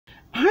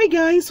Hi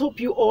guys, hope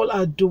you all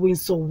are doing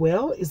so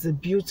well. It's a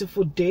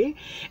beautiful day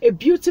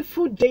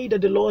that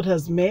the Lord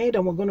has made,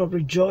 and we're going to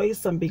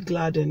rejoice and be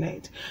glad in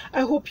it.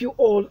 I hope you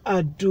all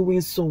are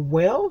doing so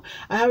well.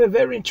 I have a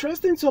very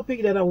interesting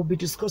topic that I will be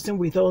discussing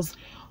with us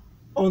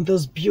on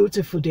this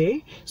beautiful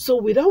day.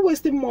 So without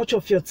wasting much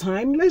of your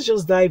time, let's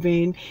just dive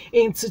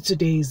into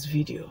today's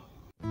video.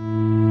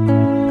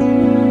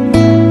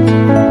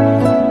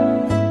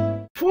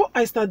 Before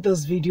I start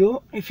this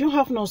video, if you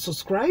have not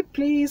subscribed,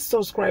 please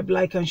subscribe,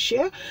 like and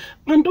share,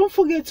 and don't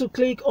forget to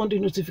click on the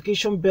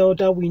notification bell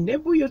that will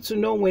enable you to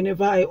know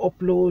whenever I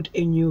upload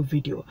a new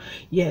video.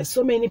 Yes,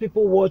 so many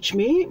people watch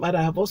me, but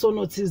I have also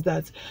noticed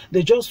that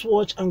they just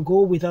watch and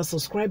go without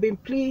subscribing.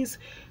 Please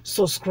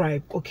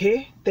subscribe,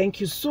 okay?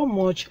 Thank you so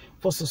much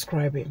for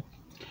subscribing.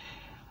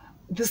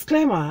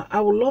 Disclaimer,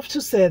 I would love to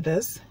say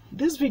this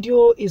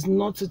video is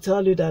not to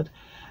tell you that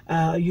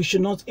you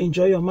should not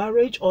enjoy your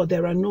marriage or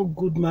there are no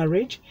good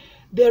marriage.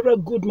 There are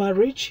good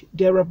marriage,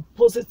 there are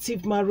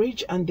positive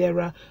marriage, and there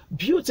are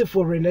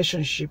beautiful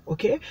relationship.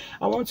 Okay,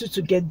 I want you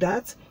to get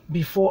that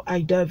before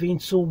I dive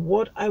into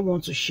what I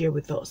want to share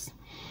with us.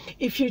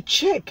 If you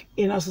check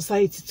in our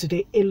society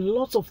today, a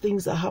lot of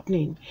things are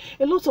happening,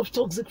 a lot of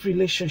toxic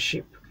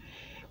relationship,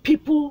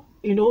 people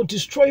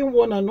destroying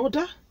one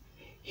another,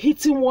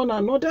 hitting one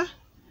another.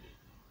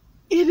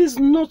 It is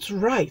not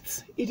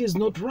right. It is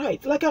not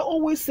right. Like I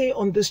always say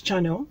on this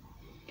channel,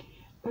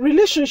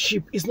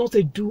 relationship is not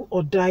a do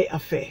or die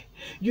affair.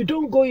 You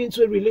don't go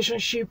into a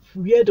relationship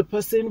where the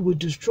person will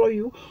destroy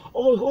you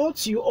or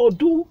hurt you or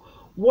do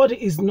what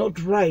is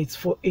not right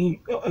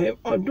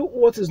or do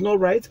what is not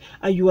right,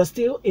 and you are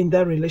still in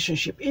that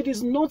relationship. It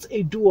is not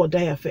a do or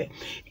die affair.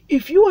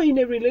 If you are in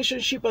a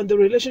relationship and the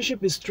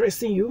relationship is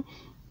stressing you,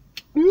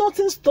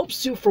 nothing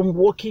stops you from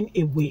walking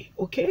away.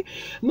 Okay,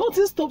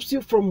 nothing stops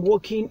you from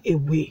walking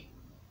away.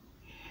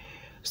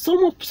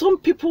 Some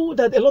people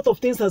that a lot of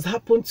things has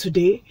happened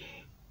today,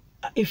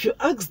 if you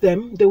ask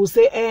them, they will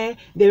say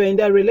they're in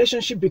their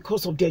relationship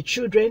because of their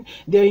children,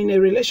 they're in a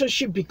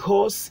relationship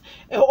because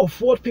of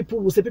what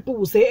people will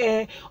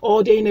say,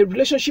 or they're in a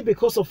relationship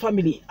because of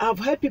family. I've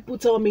heard people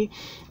tell me,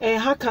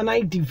 how can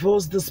I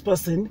divorce this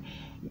person?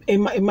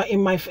 In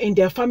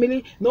their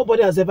family,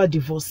 nobody has ever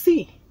divorced.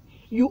 See,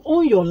 you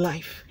own your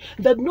life.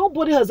 That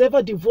nobody has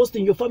ever divorced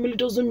in your family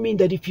doesn't mean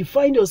that if you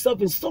find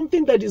yourself in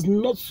something that is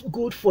not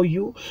good for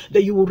you,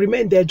 that you will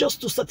remain there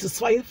just to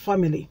satisfy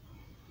family.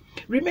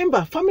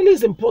 Remember, family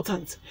is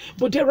important,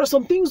 but there are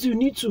some things you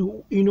need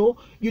to,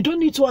 you don't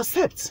need to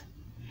accept.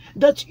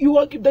 That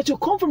you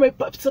come from a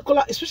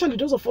particular, especially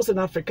those of us in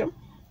Africa,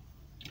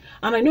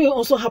 and I know it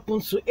also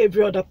happens to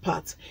every other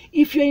part.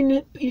 If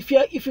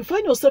you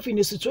find yourself in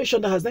a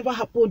situation that has never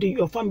happened in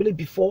your family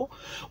before,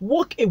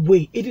 walk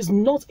away. It is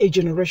not a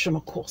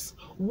generational curse.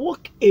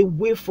 Walk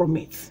away from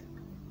it.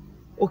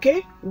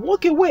 Okay?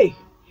 Walk away.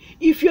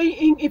 If you're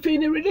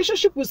in a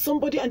relationship with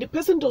somebody and the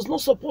person does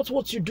not support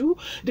what you do,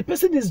 the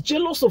person is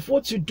jealous of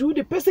what you do,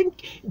 the person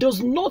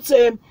does not,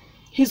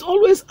 he's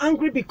always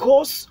angry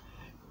because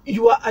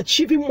you are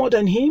achieving more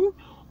than him,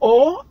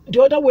 or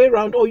the other way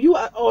around, or you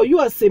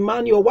as a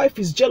man, your wife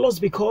is jealous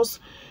because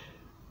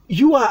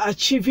you are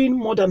achieving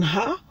more than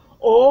her,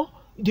 or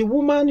the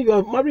woman, you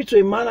are married to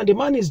a man and the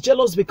man is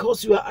jealous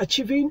because you are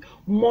achieving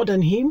more than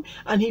him,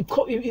 and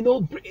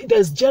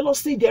there's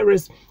jealousy, there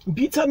is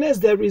bitterness,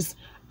 there is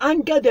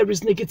anger, there is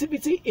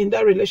negativity in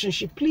that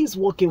relationship. Please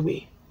walk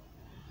away.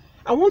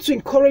 I want to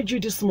encourage you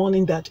this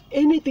morning that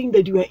anything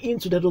that you are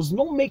into that does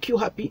not make you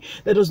happy,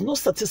 that does not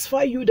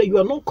satisfy you, that you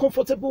are not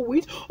comfortable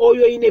with, or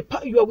you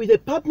are with a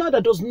partner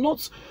that does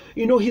not,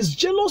 he's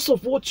jealous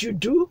of what you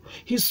do,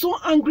 he's so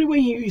angry when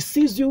he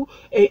sees you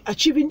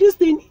achieving this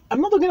thing.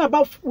 I'm not talking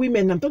about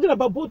women, I'm talking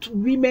about both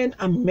women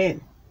and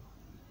men.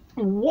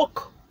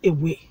 Walk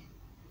away.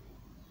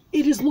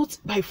 It is not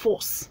by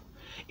force.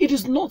 It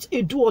is not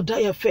a do or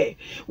die affair.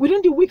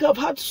 Within the week, I've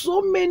had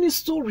so many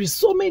stories,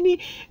 so many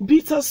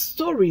bitter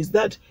stories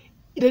that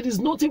is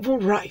not even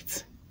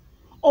right.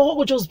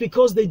 All just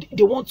because they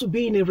want to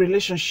be in a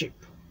relationship.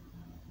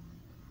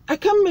 I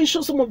can't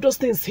mention some of those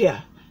things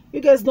here. You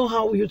guys know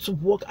how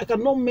YouTube work. I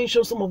cannot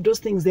mention some of those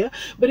things there.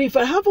 But if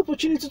I have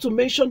opportunity to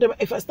mention them,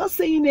 if I start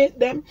saying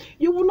them,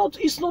 you will not,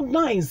 it's not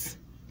nice.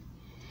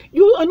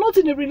 You are not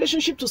in a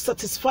relationship to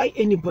satisfy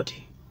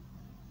anybody.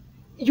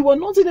 You are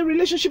not in a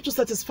relationship to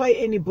satisfy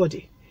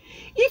anybody.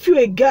 If you're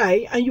a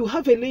guy and you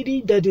have a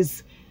lady that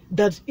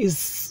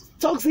is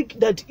toxic,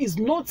 that is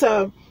not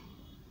toxic,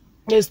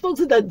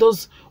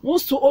 that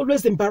wants to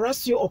always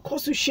embarrass you or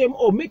cause you shame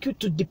or make you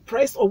to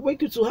depressed or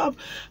make you to have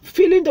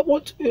feeling that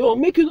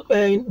make you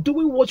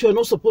doing what you are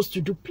not supposed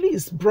to do,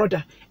 please,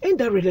 brother, end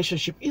that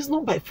relationship. It's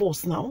not by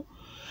force now.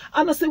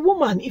 And as a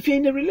woman, if you're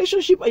in a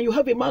relationship and you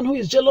have a man who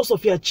is jealous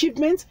of your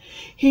achievement,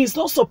 he is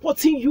not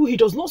supporting you, he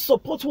does not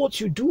support what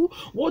you do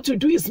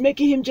is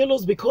making him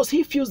jealous because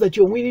he feels that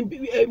you're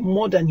winning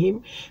more than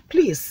him,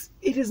 please,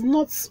 it is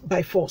not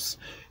by force.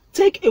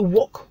 Take a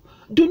walk.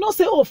 Do not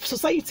say, oh,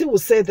 society will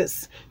say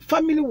this,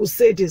 family will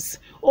say this,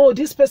 oh,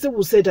 this person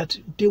will say that.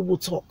 They will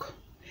talk.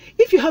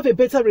 If you have a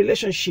better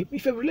relationship,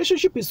 if your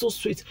relationship is so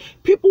sweet,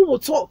 people will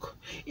talk.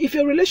 If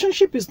your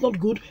relationship is not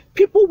good,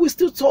 people will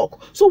still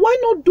talk. So why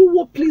not do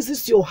what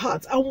pleases your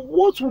heart and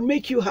what will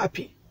make you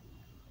happy?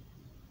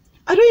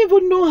 I don't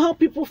even know how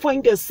people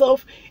find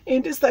themselves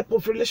in this type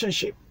of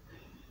relationship.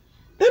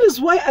 That is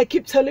why I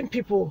keep telling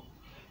people,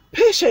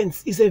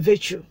 patience is a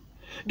virtue.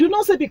 Do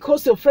not say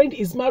because your friend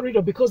is married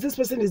or because this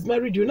person is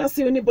married, you not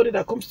see anybody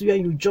that comes to you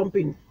and you jump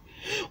in.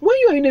 When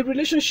you are in a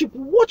relationship,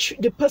 watch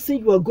the person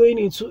you are going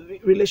into a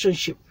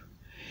relationship.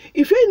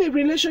 If you're in a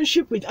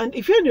relationship with, and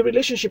if you're in a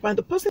relationship and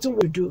the person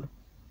will do,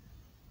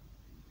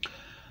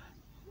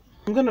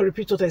 I'm going to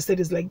repeat what I said.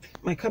 It's like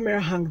my camera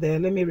hung there.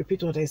 Let me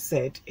repeat what I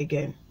said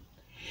again.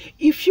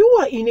 If you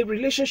are in a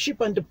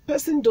relationship and the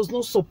person does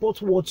not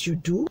support what you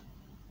do,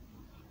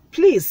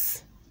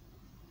 please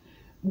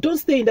don't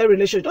stay in that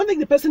relationship. Don't think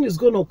the person is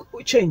going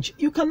to change.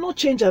 You cannot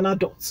change an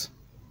adult.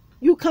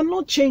 You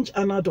cannot change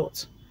an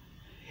adult.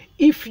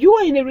 If you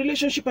are in a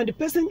relationship and the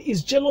person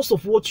is jealous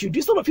of what you do,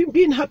 instead of him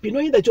being happy,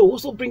 knowing that you're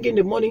also bringing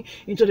the money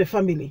into the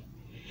family,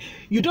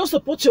 you don't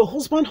support your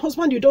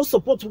husband, you don't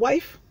support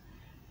wife.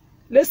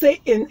 Let's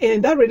say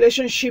in that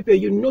relationship,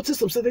 you notice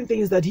some certain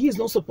things that he is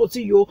not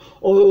supporting you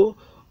or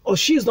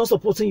she is not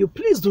supporting you.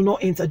 Please do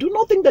not enter. Do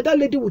not think that that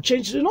lady will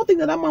change. Do not think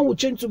that that man will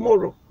change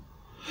tomorrow.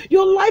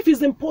 Your life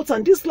is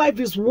important. This life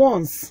is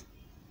once.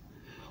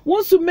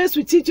 Once you mess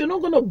with it, you're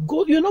not going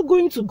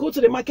to go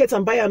to the market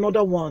and buy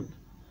another one.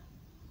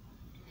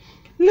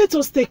 Let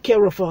us take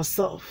care of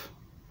ourselves.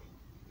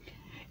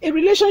 A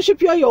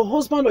relationship where your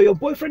husband or your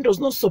boyfriend does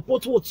not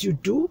support what you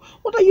do,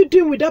 what are you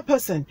doing with that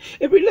person?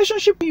 A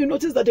relationship where you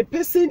notice that the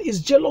person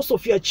is jealous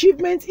of your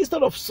achievements,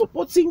 instead of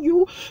supporting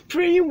you,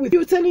 praying with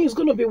you, telling you it's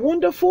going to be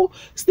wonderful,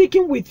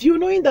 sticking with you,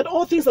 knowing that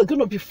all things are going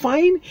to be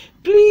fine,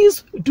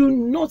 please do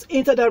not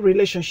enter that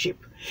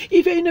relationship.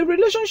 If you're in a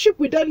relationship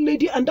with that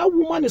lady and that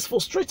woman is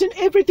frustrating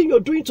everything you're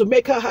doing to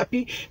make her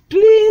happy,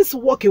 please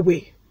walk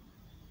away.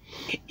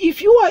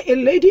 If you are a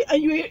lady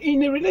and you're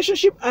in a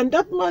relationship and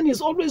that man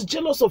is always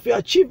jealous of your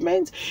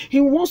achievements,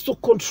 he wants to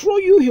control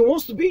you, he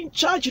wants to be in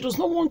charge, he does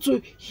not want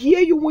to hear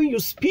you when you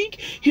speak,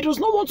 he does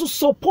not want to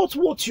support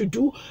what you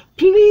do,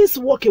 please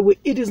walk away.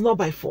 It is not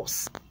by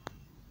force.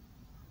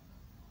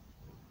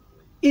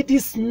 It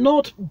is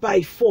not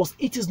by force.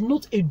 It is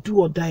not a do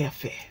or die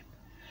affair.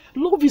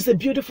 Love is a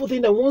beautiful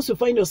thing that once you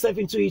find yourself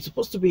into it, you're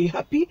supposed to be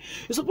happy.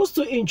 You're supposed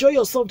to enjoy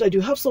yourself, that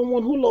you have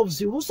someone who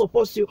loves you, who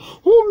supports you,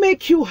 who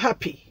make you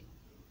happy.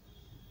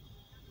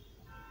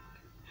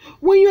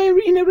 When you are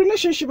in a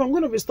relationship, I'm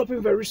going to be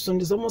stopping very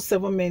soon. It's almost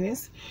 7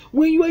 minutes.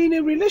 When you are in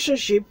a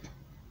relationship,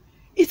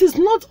 it is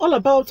not all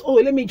about, oh,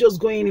 let me just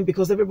go in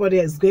because everybody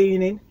is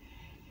going in.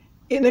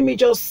 Let me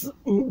just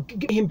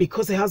give him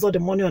because he has all the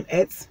money on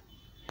earth.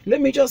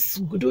 Let me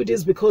just do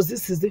this because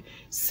this is the...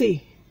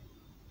 See,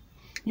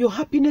 your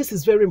happiness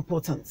is very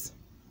important.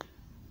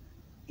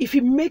 If he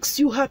makes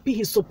you happy,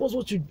 he supports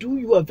what you do,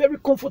 you are very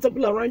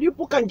comfortable around you,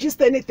 people can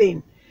gist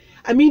anything.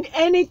 I mean,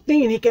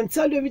 anything. He can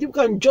tell you everything, you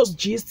can just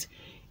gist.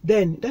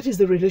 Then that is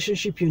the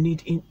relationship you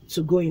need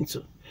to go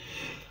into.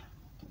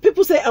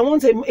 People say, I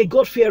want a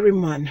God-fearing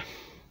man.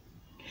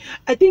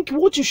 I think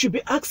what you should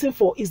be asking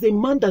for is a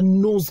man that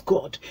knows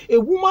God,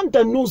 a woman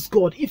that knows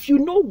God. If you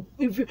know,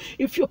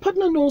 if your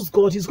partner knows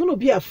God, he's going to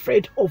be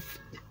afraid of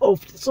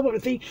some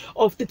of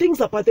the things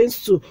that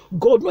pertains to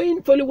God,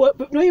 knowing very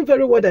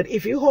well that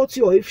if he hurts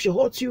you or if she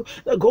hurts you,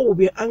 that God will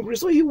be angry.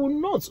 So he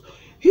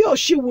or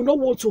she will not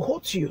want to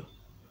hurt you.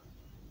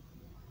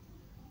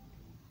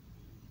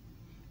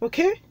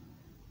 Okay,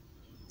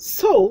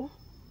 so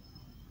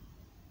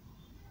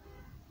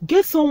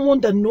get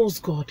someone that knows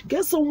God.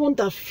 Get someone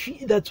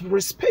that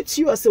respects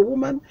you as a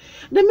woman,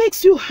 that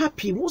makes you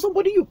happy.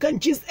 Somebody you can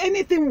just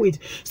anything with.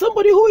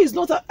 Somebody who is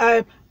not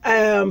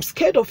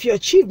scared of your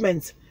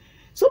achievements.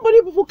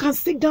 Somebody people can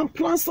sit down,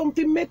 plan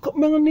something, make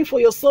money for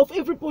yourself.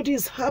 Everybody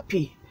is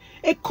happy.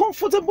 A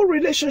comfortable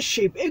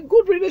relationship, a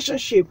good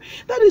relationship.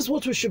 That is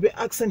what we should be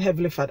asking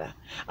Heavenly Father.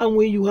 And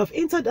when you have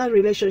entered that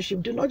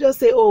relationship, do not just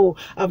say, oh,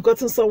 I've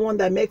gotten someone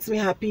that makes me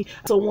happy,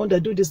 someone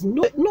that do this.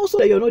 No, so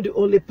that you're not the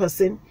only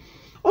person.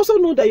 Also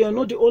know that you're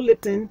not the only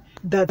thing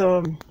that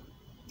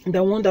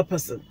want that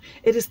person.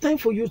 It is time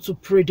for you to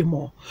pray the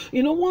more.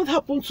 You know what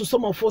happens to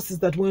some of us is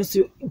that once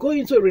you go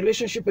into a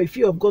relationship, if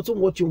you have gotten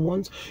what you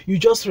want, you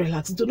just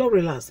relax. Do not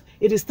relax.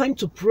 It is time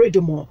to pray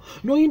the more,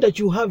 knowing that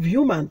you have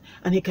human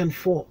and he can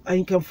fall, and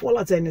he can fall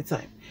at any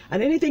time,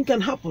 and anything can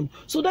happen.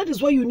 So that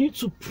is why you need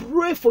to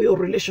pray for your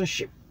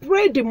relationship.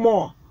 Pray the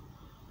more.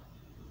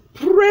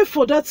 Pray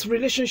for that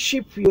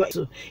relationship you are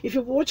in. If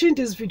you're watching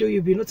this video,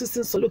 you'll be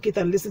noticing, so look it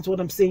and listen to what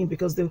I'm saying,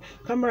 because the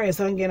camera is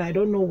hanging. I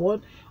don't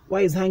know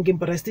why it's hanging,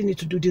 but I still need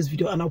to do this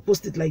video and I'll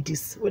post it like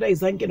this. Whether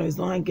it's hanging or it's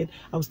not hanging,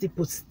 I'll still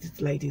post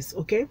it like this.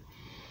 Okay,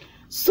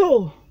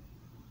 so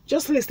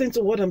just listen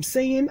to what I'm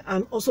saying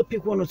and also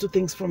pick 1 or 2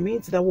 things from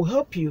it that will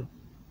help you.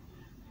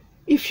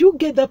 If you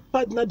get that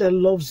partner that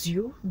loves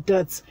you,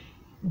 that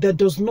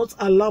does not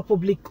allow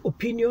public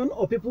opinion,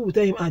 or people will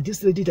tell him,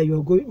 this lady that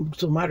you're going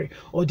to marry,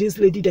 or this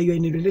lady that you're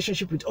in a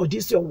relationship with, or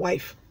this your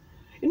wife.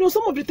 You know,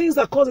 some of the things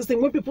that cause this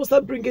thing, when people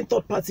start bringing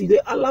third party, they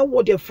allow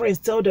what their friends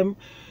tell them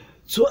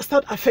to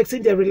start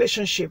affecting their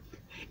relationship.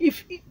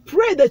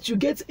 Pray that you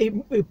get a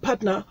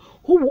partner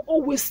who will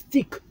always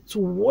stick to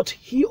what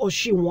he or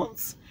she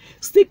wants.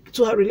 Stick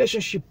to her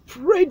relationship.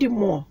 Pray the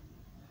more.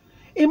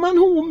 A man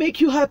who will make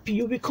you happy,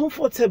 you'll be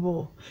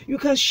comfortable. You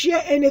can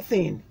share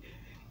anything.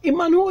 A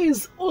man who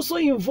is also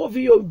involved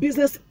in your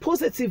business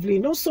positively,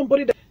 not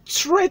somebody that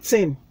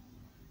threatens.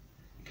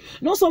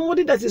 Not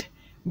somebody that is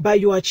by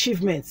your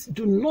achievements.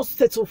 Do not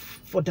settle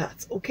for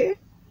that, okay?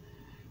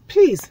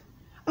 Please,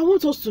 I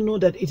want us to know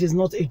that it is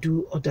not a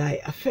do or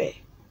die affair.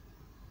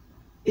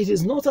 It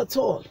is not at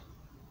all.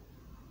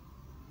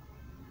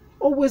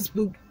 Always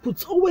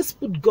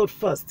put God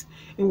first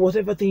in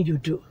whatever thing you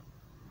do.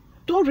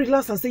 Don't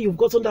relax and say you've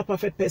gotten that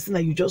perfect person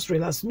and you just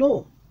relax.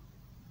 No.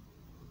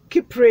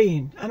 Keep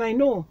praying. And I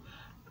know,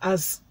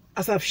 as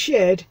I've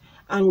shared,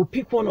 and we'll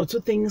pick one or two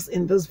things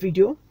in this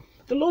video,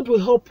 the Lord will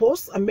help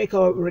us and make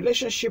our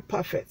relationship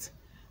perfect.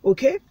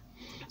 Okay?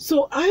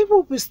 So I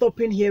will be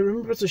stopping here.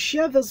 Remember to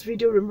share this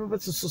video. Remember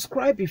to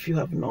subscribe if you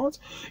have not.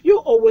 You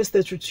always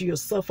stay true to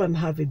yourself and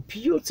have a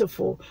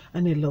beautiful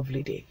and a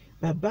lovely day.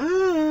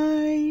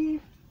 Bye-bye.